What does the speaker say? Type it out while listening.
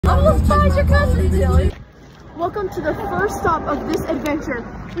Almost find your custody, Tilly. Welcome to the first stop of this adventure.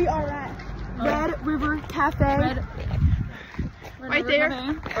 We are at Red River Cafe. Right there.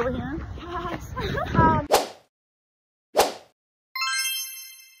 Over here.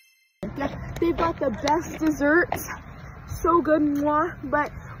 They've got the best desserts. So good, mwah.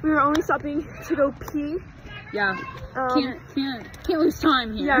 But we were only stopping to go pee. Yeah. Can't lose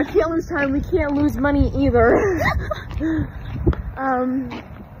time here. Yeah, can't lose time. We can't lose money either.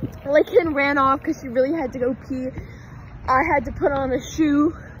 Lakin ran off because she really had to go pee. I had to put on a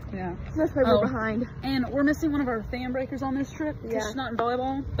shoe. Yeah. So that's why we're behind. And we're missing one of our fan breakers on this trip. Yeah. She's not in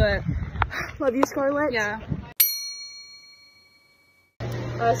volleyball, but love you, Scarlett. Yeah.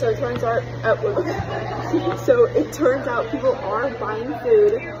 So it turns out, people are buying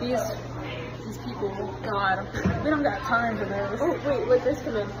food. These people, God, we don't got time for this. Oh wait, let this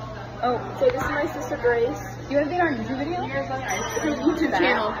come in. Oh, so this is my sister Grace. You want to be on our YouTube video? YouTube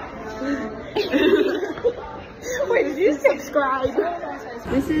channel. Wait, did you subscribe?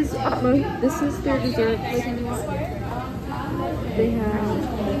 This is their dessert. They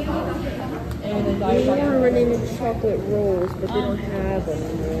have renaming chocolate rolls, but they don't have them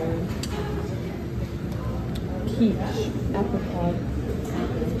anymore. Peach, apricot.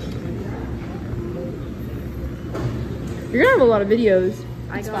 You're gonna have a lot of videos.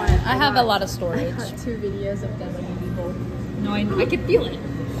 I have a lot of storage. I got 2 videos of them and people. No, I can feel it.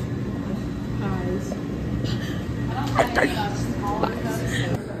 Eyes.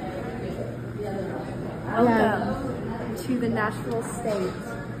 Welcome to the natural state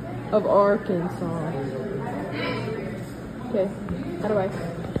of Arkansas. Okay, how do I?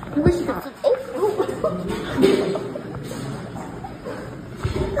 You wish you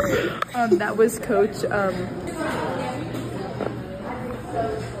could. That was Coach.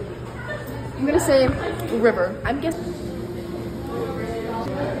 I'm gonna say River. I'm guessing.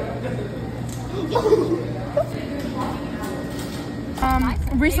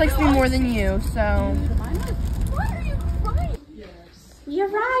 Reese likes me more than you, so. What are you crying? Yes. You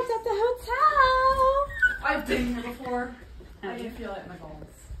arrived at the hotel. I've been here before. I didn't feel it in my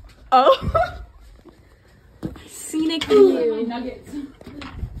balls. Oh. Scenic view. Nuggets.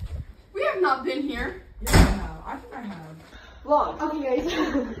 We have not been here. Yeah, I have. I think I have. Vlog. Okay, guys.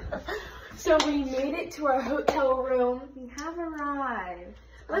 So we made it to our hotel room. We have arrived.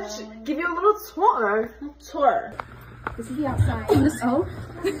 Let's give you a little tour. This is the outside. That's door.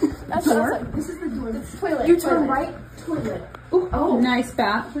 outside. This is the door. It's toilet. You turn right, toilet. Ooh, oh, nice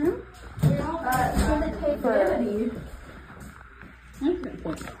bathroom. Toilet paper.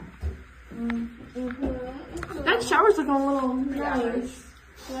 That shower's looking a little nice.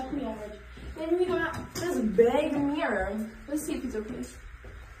 Then we go out this big mirror. Let's see if it's okay.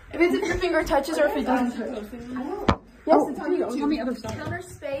 If your finger touches or if it doesn't touch. I don't. Yes, it's on you. On the other side. Counter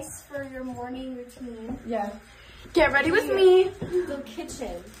space for your morning routine. Yeah. Get ready with me. The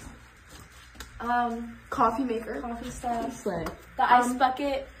kitchen. Coffee maker. Coffee stuff. Slay. The ice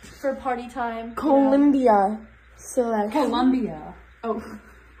bucket for party time. Columbia selection. Columbia. Oh.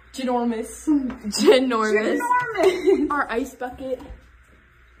 Ginormous. Ginormous. Our ice bucket.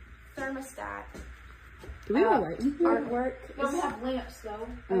 Thermostat. Do we have a light in here? Artwork. No, we have lamps though.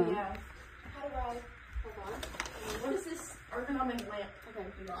 Oh, yeah. How do I? Hold on. What is this ergonomic lamp? Okay,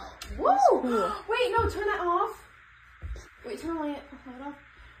 we got it. Woo! Cool. Wait, no, turn that off. Wait, turn the lamp. Hold on.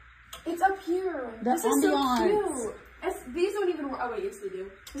 It's up here. That's this is ambiance. so cute. These don't even work. Oh wait, yes they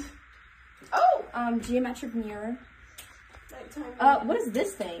do. Oh! Geometric mirror. Nighttime. What is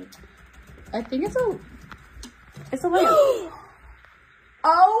this thing? I think it's a lamp.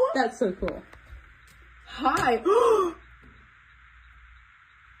 Oh! That's so cool. Hi.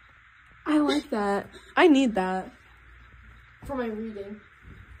 I like that. I need that. For my reading.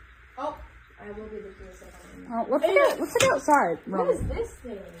 Oh, I will be looking this up. Oh, let's look outside. What is this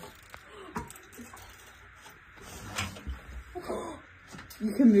thing?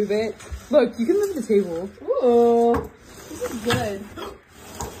 You can move it. Look, you can move the table. Ooh. This is good. Oh,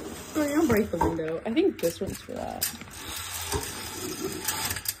 you don't break the window. I think this one's for that.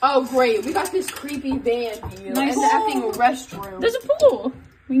 Oh, great. We got this creepy van view. Nice. And the effing restroom. There's a pool.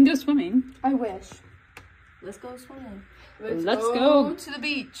 We can go swimming. I wish. Let's go swimming. Let's go to the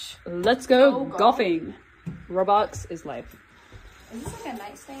beach. Let's go Go golfing. Roblox is life. Is this like a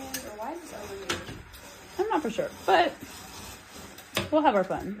nightstand or why is this over here? I'm not for sure, but we'll have our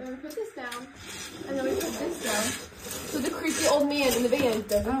fun. And we put this down. And then we put this down. So the creepy old man in the van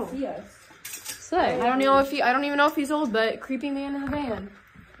doesn't see us. So I don't even know if he's old, but creepy man in the van.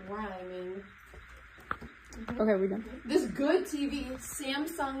 Rhyming. Okay, we're done. This good TV,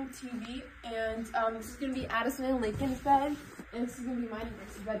 Samsung TV, and this is gonna be Addison and Lincoln's bed. And this is gonna be my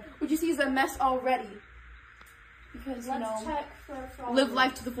diversity bed, which you see is a mess already. Because Let's check for live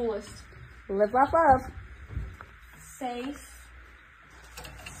life to the fullest. Live, laugh, love. safe.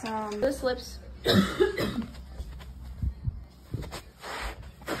 The slips.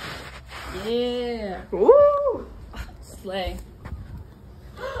 Yeah. Woo! Slay.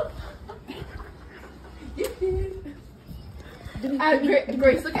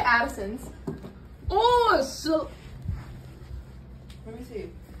 Grace, look at Addison's. Oh, so. Let me see.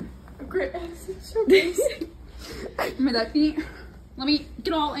 Great Addison's. Show Grace. Remember that feet? Let me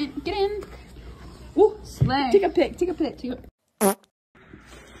get all in. Get in. Woo, slay. Take a pic. Take a pic.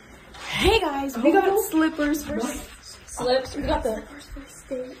 Hey guys, we got slippers for Slips. We got the. slippers for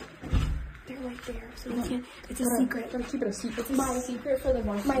state. They're right there, so you can't. It's a secret. Gotta keep it a secret. It's my secret for the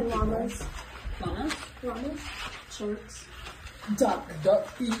my llamas. Llamas? Llamas. Shirts. Duck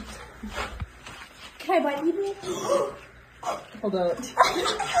feet. Can I buy people? Hold up.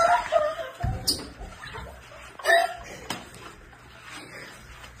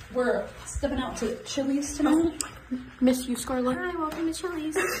 We're stepping out to Chili's tonight. Miss you, Scarlett. Hi, welcome to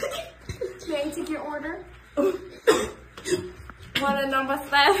Chili's. May I take your order? Want a number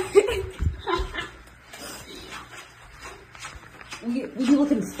 7? We be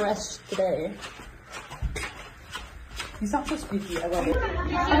looking fresh today. He's not so squeaky. I love it.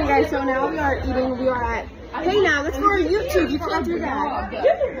 Okay guys, so now we are eating. We are at. Hey now, that's for YouTube. You can't do that.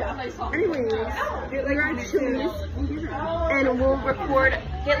 Anyways, we're at Chili's, and we'll record.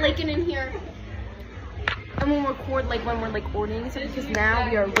 Get Lincoln in here, and we'll record like when we're like ordering something. Because now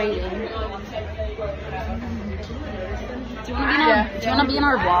we are waiting. Do you wanna be in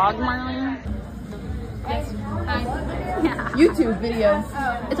our vlog, Marley? Yeah. YouTube video.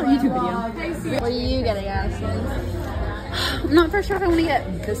 It's our YouTube video. What are you getting, Addison? I'm not for sure if I want to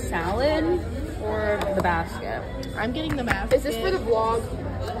get the salad or the basket. I'm getting the basket. Is this for the vlog?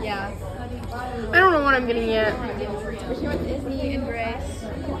 Yeah. I don't know what I'm getting yet. We're here with Izzy and Grace.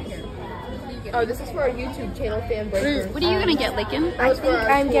 Oh, this is for our YouTube channel, Fan Breakers. What are you gonna get, Lincoln? I think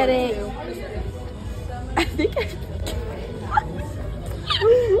I'm getting. I think I'm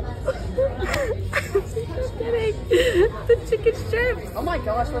getting the chicken strips. Oh my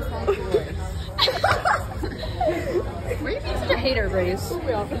gosh, what's wrong with you? Why are you being such a hater, Grace?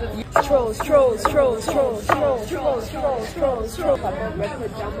 Trolls. Papa red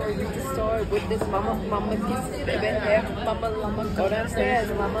pajama, reach the store with this mama kisses baby hair. Mama go downstairs.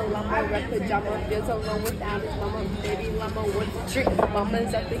 Mama red pajama, feels alone without his mama. Baby llama, what's the trick?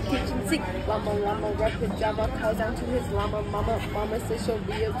 Mama's at the kitchen sink. Llama red pajama, calls out to his llama. Mama says she'll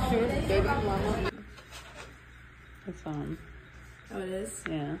be a true baby llama. It's Oh, it is?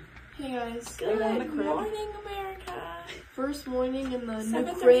 yeah. Hey guys, good morning, America. First morning in the new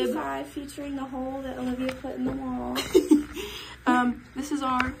crib. 7:35 featuring the hole that Olivia put in the wall. This is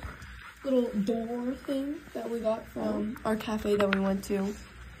our little door thing that we got from our cafe that we went to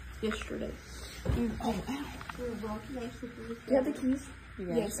yesterday. Do you have the keys?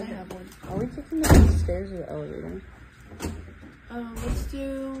 Yes, I have one. Are we taking the stairs or the elevator? Let's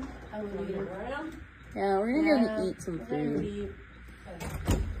do elevator. Yeah, we're gonna go eat some food.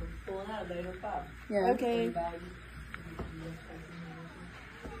 Yeah. Okay.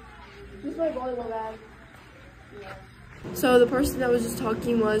 This is my volleyball bag. So the person that was just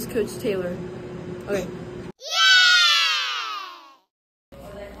talking was Coach Taylor. Okay.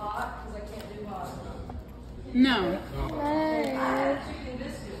 No.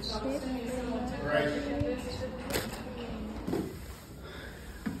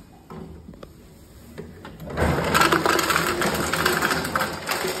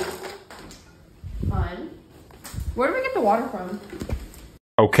 Fun. Where do we get the water from?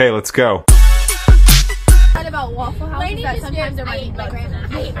 Okay, let's go. About Waffle House that sometimes there might be bugs. I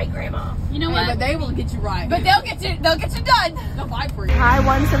hate my grandma. You know what? But they will get you right. But they'll get you done. They'll buy for you. Hi,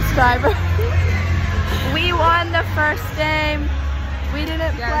 1 subscriber. We won the first game. We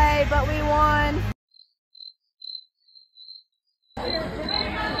didn't play, but we won.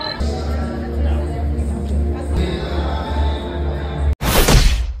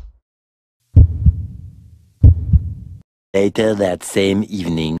 Later that same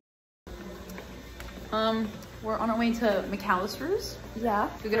evening. We're on our way to McAllister's. Yeah.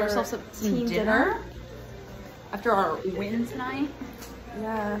 We get ourselves some dinner after our win tonight.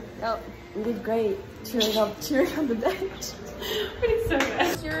 Yeah. Yep. We did great. Cheering on the bench. We did so good.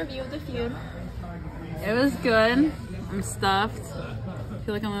 What's your review of the feud? It was good. I'm stuffed. I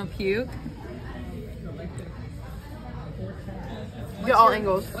feel like I'm gonna puke. Get all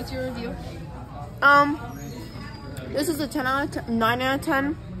angles. What's your review? This is a 10 out of 10, 9 out of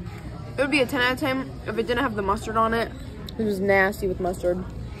 10. It would be a 10 out of 10 if it didn't have the mustard on it. It was nasty with mustard.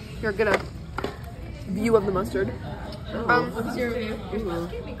 Here, get a view of the mustard. What's your review?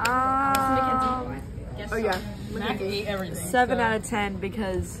 Oh yeah. Mac ate everything. 7 out of 10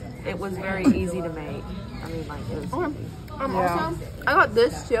 because it was very easy to make. I mean, like, it was Okay. Also, I got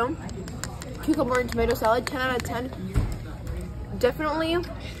this too. Cucumber and tomato salad, 10 out of 10. Definitely,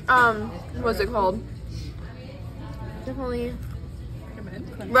 what's it called? Definitely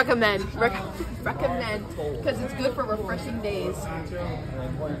recommend. Recommend because it's good for refreshing days.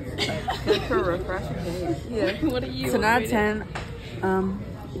 good for refreshing days. Yeah. What are you? 10 out of 10.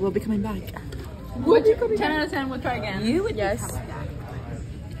 We'll be coming back. Would you 10 out of 10 would try again? You would Yes.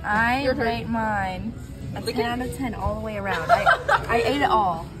 I Your turn. rate mine a 10 out of 10 all the way around. I ate it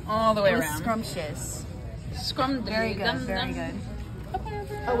all. All the way It was around. scrumptious. Very Good, very good.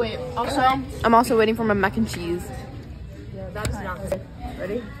 Oh wait. Also, I'm also waiting for my mac and cheese. Yeah, that's not good.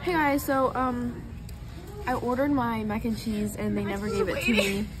 Ready? Hey guys, so I ordered my mac and cheese and they never gave it to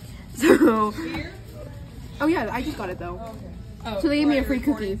me. So, oh yeah, I just got it though. So they gave me a free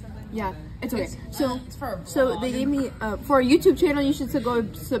cookie. Yeah, it's okay. So they gave me for a YouTube channel. You should go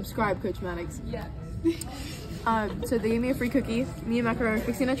subscribe, Coach Maddox. Yeah. So they gave me a free cookie. Me and Macaroni are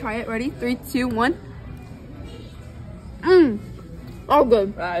fixing to try it. Ready? 3, 2, 1. Oh,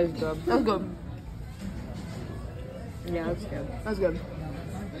 good. That is good. That's good. Yeah, that's good. That's good.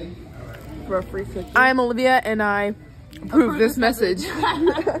 For a free cookie. I'm Olivia, and I approve this message.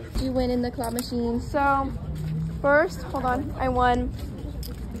 You win in the claw machine. So, first, hold on. I won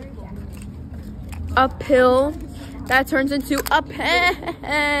a pill that turns into a pen.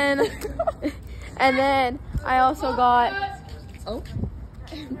 And then I also got a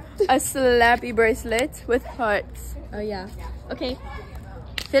slappy bracelet with hearts. Oh yeah. Okay.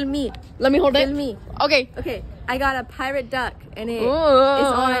 Film me. Let me hold it. Film me. Okay. Okay. I got a pirate duck and it is Ooh.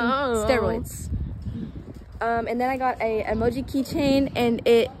 on steroids. And then I got a emoji keychain and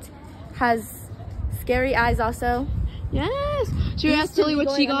it has scary eyes also. Yes. Should we ask Tilly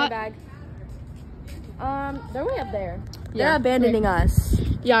what she got? They're way up there. Yeah. They're abandoning us.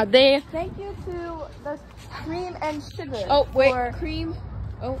 Yeah, they. Thank you to the cream and sugar. Oh wait, for cream.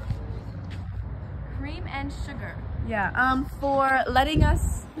 Oh. cream and sugar. Yeah. For letting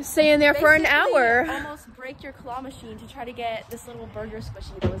us Stay in there for an basically hour. almost break your claw machine to try to get this little burger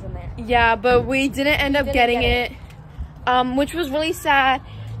squishy that was in there. Yeah, but we didn't end up didn't getting get it. Which was really sad.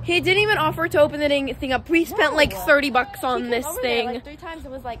 He didn't even offer to open the thing up. We spent like $30 on this Over thing. there, like 3 times.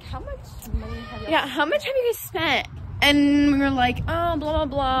 It was like, how much money have you? Yeah, how much have you guys spent? And we were like, oh, blah, blah,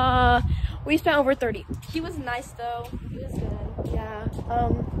 blah. We spent over 30. He was nice though. He was good. Yeah,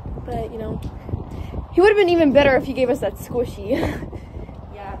 but you know, he would have been even better if he gave us that squishy.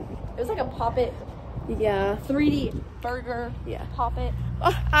 Yeah, it was like a Pop It Yeah. 3D burger. Yeah. Pop It.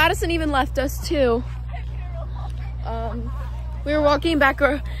 Oh, Addison even left us too. We were walking back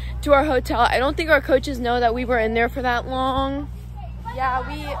to our hotel. I don't think our coaches know that we were in there for that long. Yeah,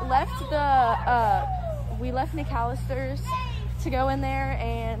 we left McAllister's to go in there,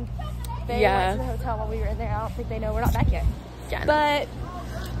 and they went to the hotel while we were in there. I don't think they know we're not back yet. Yeah, But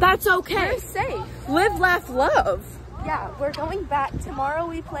that's okay. we're safe. Live, laugh, love. Yeah, we're going back tomorrow.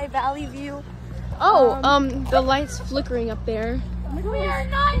 We play Valley View. Oh, the light's flickering up there. We are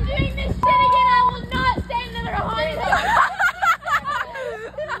not doing this shit again. I will not stay another 100.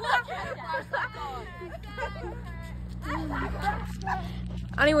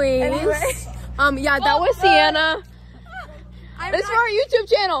 Anyways, yeah, that was Sienna. This is for our YouTube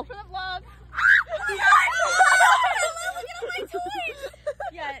channel.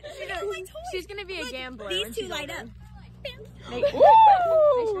 Yeah, she's gonna be a gambler. These two light up. Make sure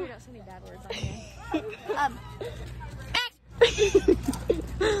you don't say any bad words on here.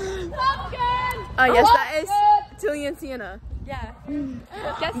 Yes, that is Tilly and Sienna. Yeah.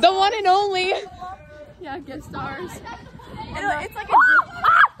 The one and only. Yeah, get stars. It's like a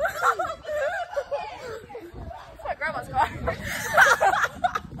It's my grandma's car.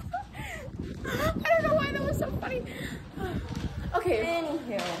 I don't know why that was so funny. Okay.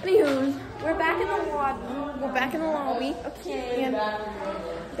 Anywho, we're back in the lobby. We're back in the lobby. Okay. And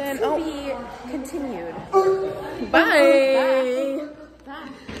then, To be continued. bye.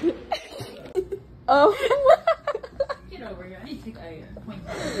 Oh. Get over here. I need to take a point.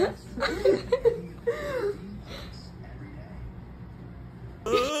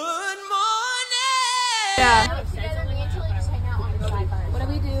 Yeah. What do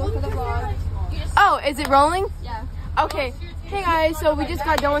we do for the vlog? Oh, is it rolling? Yeah. Okay. Hey guys, so we just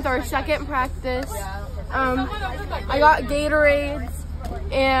got done with our second practice. I got Gatorades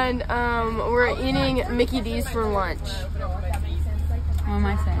and we're eating Mickey D's for lunch. What am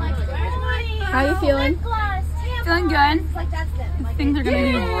I saying? How you feeling? Feeling good. Things are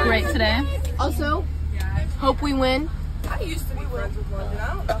gonna do great today. Also, hope we win. We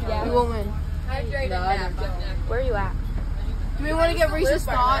will win. Where are you at? Do we want to get Reese's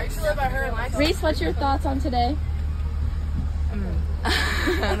thoughts? Reese, what's your thoughts on today?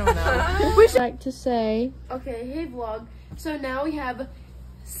 I don't know. We should like to say, Okay, hey vlog. So now we have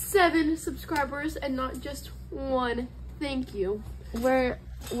 7 subscribers and not just 1. Thank you. we're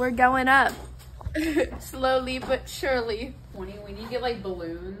going up. Slowly but surely. 20. We need to get like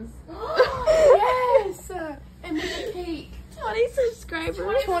balloons. Yes! And make a cake. 20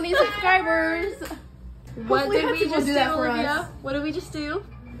 subscribers. 20 subscribers. What Hopefully did we people just do do, that for Olivia? us. What did we just do?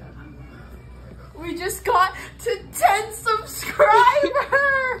 We just got to 10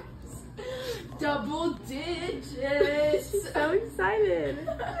 subscribers. Double digits. So excited.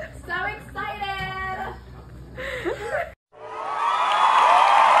 So excited.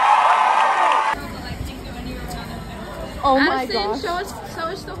 Oh my gosh. Show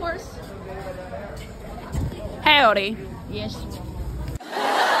us the horse. Howdy. Yes.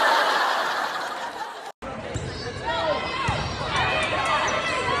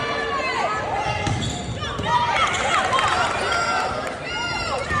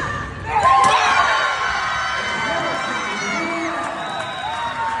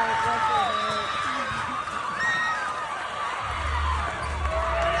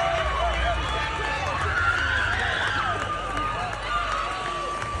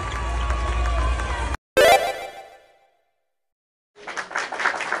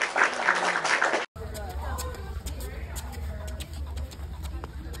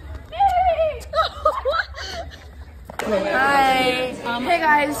 Hi. Hey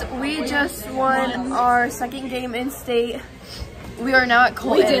guys, we just won our second game in state. We are now at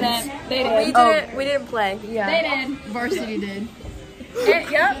Colton's. We didn't. They did. We didn't play. Yeah. They did. Varsity did.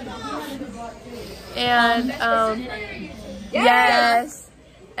 Yep. And yes.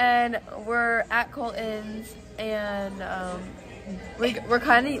 And we're at Colton's and we're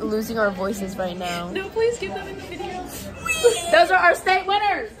kind of losing our voices right now. No, please get them in the video. Those are our state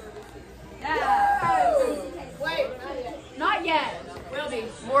winners. Yeah. Wait, not yet. Will be.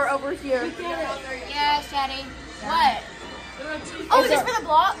 We're over here. Yes, Daddy. What? Oh, just for the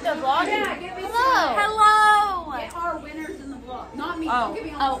vlog? The vlog? Yeah, give me Hello. Get our winners in the vlog. Not me. Don't give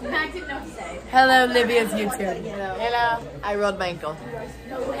me all the Max didn't know what to say. Hello, Libya's YouTube. Hello. I rolled my ankle.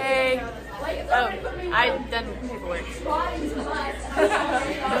 Hey. Oh, I done paperwork. You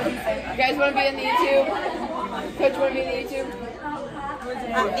guys want to be in the YouTube? Coach, want to be in the YouTube?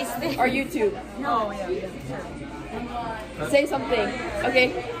 Or YouTube? Oh, yeah. Say something.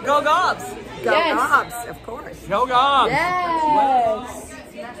 Okay. Go Gobs! Go Yes. Gobs, of course. Go Gobs! Yes.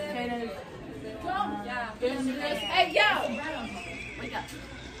 Hey, yo.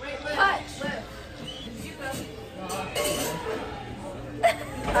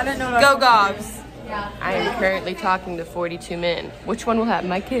 I didn't know. Go Gobs! I am currently talking to 42 men. Which one will have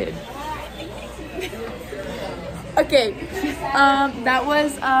my kid? Okay. That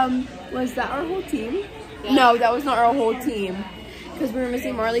was that our whole team? No, that was not our whole team. Because we were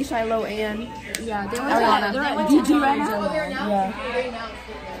missing Marley, Shiloh, and Yeah, they Ariana. They're at DG right now. Yeah.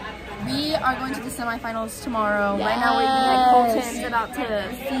 We are going to the semifinals tomorrow. Right now we're at Colton's about to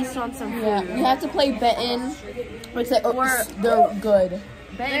feast on some food. Yeah. We have to play Benton, which they're good.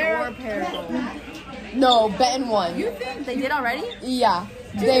 Benton or Paragon. No, Benton won. They did already? Yeah.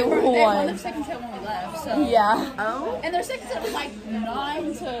 They won won. their second set when we left. So. Yeah. Oh. And their second set was like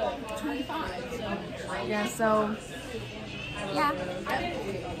 9 to 25. So. Yeah, so. Yeah.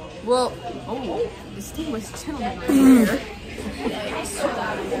 Well, This team was gentlemen right here.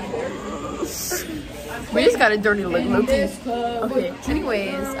 we just got a dirty look. Okay.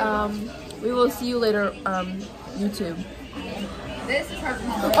 Anyways, we will see you later. YouTube. This is her.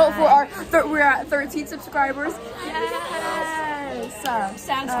 Oh, for our we're at 13 subscribers. Yes.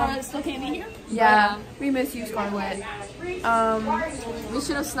 Scarlett still can't be here. Yeah. We miss you, Scarlett. We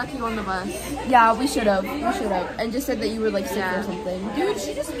should have snuck you on the bus. Yeah, we should have. We should have. And just said that you were like sick or something. Dude,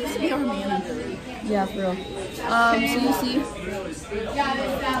 she just needs to be our manager. Yeah, for real. So you see.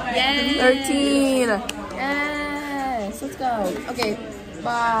 Yay! 13. Yes. Let's go. Okay.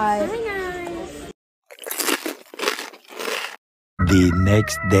 Bye. Bye, guys. The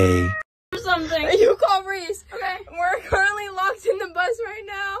next day. Something. You call Reese. Okay. We're currently locked in the bus right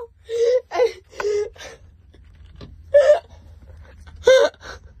now.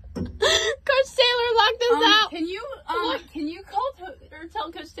 Coach Taylor locked us out. Can you call or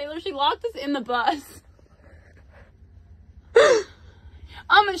tell Coach Taylor she locked us in the bus?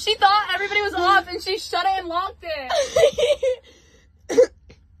 And she thought everybody was off and she shut it and locked it.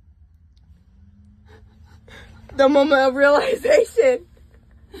 The moment of realization.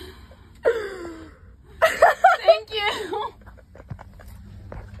 Thank you.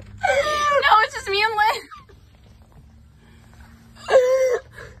 No, it's just me and Lynn.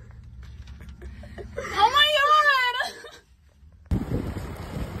 Oh my god!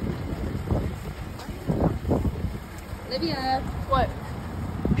 Olivia. What?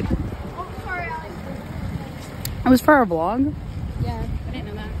 Oh, sorry, Alex. It was for our vlog? Yeah. I didn't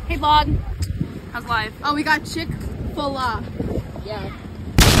know that. Hey vlog. How's life? Oh, we got Chick-fil-A. Yeah.